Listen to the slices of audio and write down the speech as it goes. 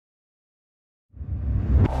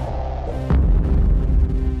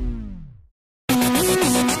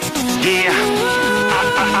Lights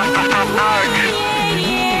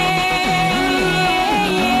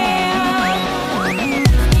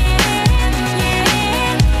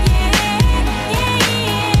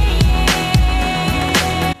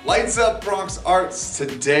up Bronx Arts.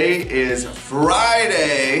 Today is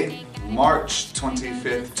Friday, March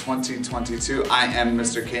 25th, 2022. I am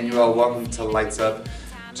Mr. Canuel. Welcome to Lights Up.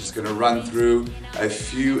 Just gonna run through a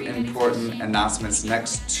few important announcements.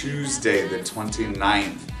 Next Tuesday, the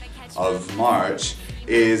 29th of March,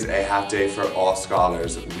 is a half day for all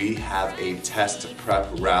scholars. We have a test prep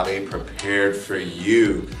rally prepared for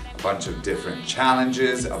you. A bunch of different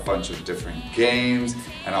challenges, a bunch of different games,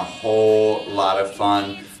 and a whole lot of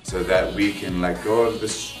fun so that we can let go of the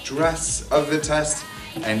stress of the test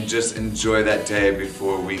and just enjoy that day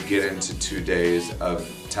before we get into 2 days of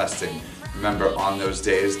testing. Remember, on those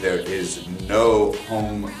days, there is no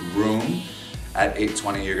home room. At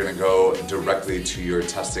 8:20, you're gonna go directly to your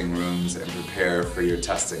testing rooms and prepare for your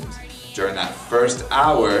testings. During that first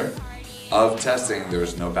hour of testing,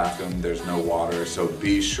 there's no bathroom, there's no water, so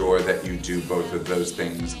be sure that you do both of those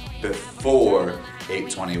things before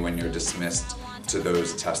 8:20 when you're dismissed to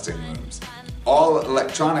those testing rooms. All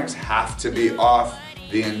electronics have to be off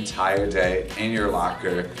the entire day in your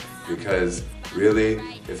locker, because really,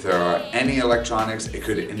 if there are any electronics, it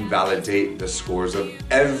could invalidate the scores of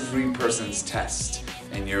every person's test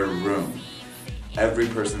in your room. Every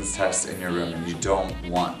person's test in your room, and you don't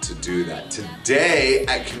want to do that. Today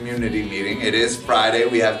at community meeting, it is Friday,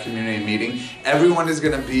 we have community meeting. Everyone is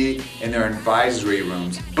gonna be in their advisory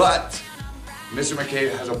rooms, but Mr.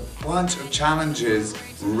 McCabe has a bunch of challenges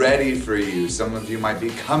ready for you. Some of you might be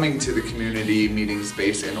coming to the community meeting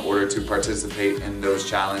space in order to participate in those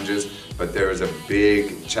challenges, but there is a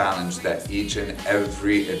big challenge that each and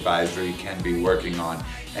every advisory can be working on.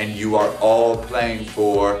 And you are all playing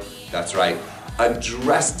for, that's right, a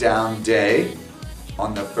dress down day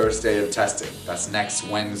on the first day of testing. That's next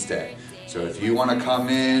Wednesday. So if you want to come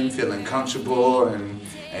in feeling comfortable and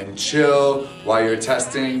chill while you're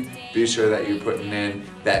testing, be sure that you're putting in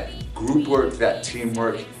that group work, that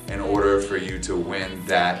teamwork, in order for you to win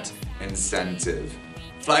that incentive.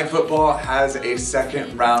 Flag football has a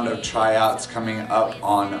second round of tryouts coming up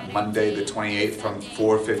on Monday the 28th from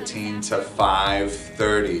 4:15 to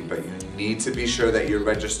 5:30, but you need to be sure that you're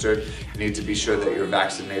registered. You need to be sure that you're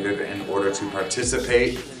vaccinated in order to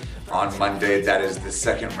participate on Monday. That is the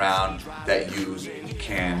second round that you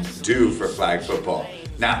can do for flag football.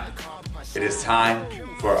 Now, it is time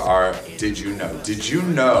for our Did You Know? Did you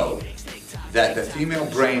know that the female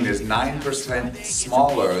brain is 9%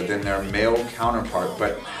 smaller than their male counterpart,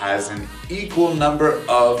 but has an equal number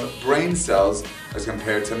of brain cells as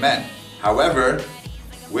compared to men? However,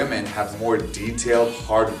 women have more detailed,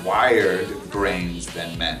 hardwired brains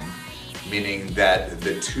than men, meaning that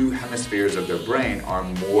the two hemispheres of their brain are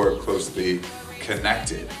more closely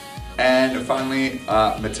connected. And finally,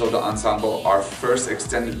 Matilda Ensemble, our first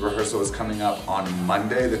extended rehearsal is coming up on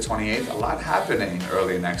Monday the 28th. A lot happening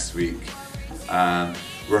early next week.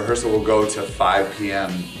 Rehearsal will go to 5 p.m.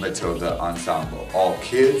 Matilda Ensemble. All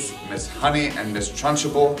kids, Miss Honey and Miss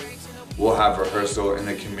Trunchable, will have rehearsal in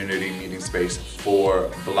the community meeting space for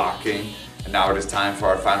blocking. And now it is time for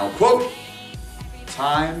our final quote.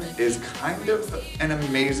 Time is kind of an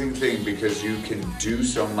amazing thing because you can do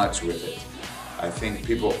so much with it. I think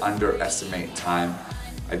people underestimate time.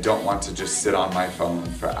 I don't want to just sit on my phone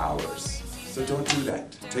for hours. So don't do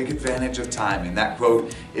that. Take advantage of time. And that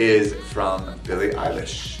quote is from Billie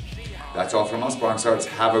Eilish. That's all from us, Bronx Arts.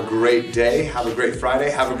 Have a great day. Have a great Friday.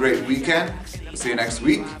 Have a great weekend. We'll see you next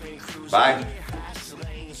week. Bye.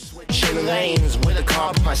 Lanes with a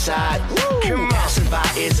car by my side. Passing by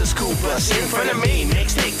is a school bus in front of me.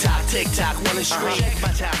 Next tick tock, wanna street.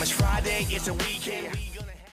 My time is Friday, it's a weekend.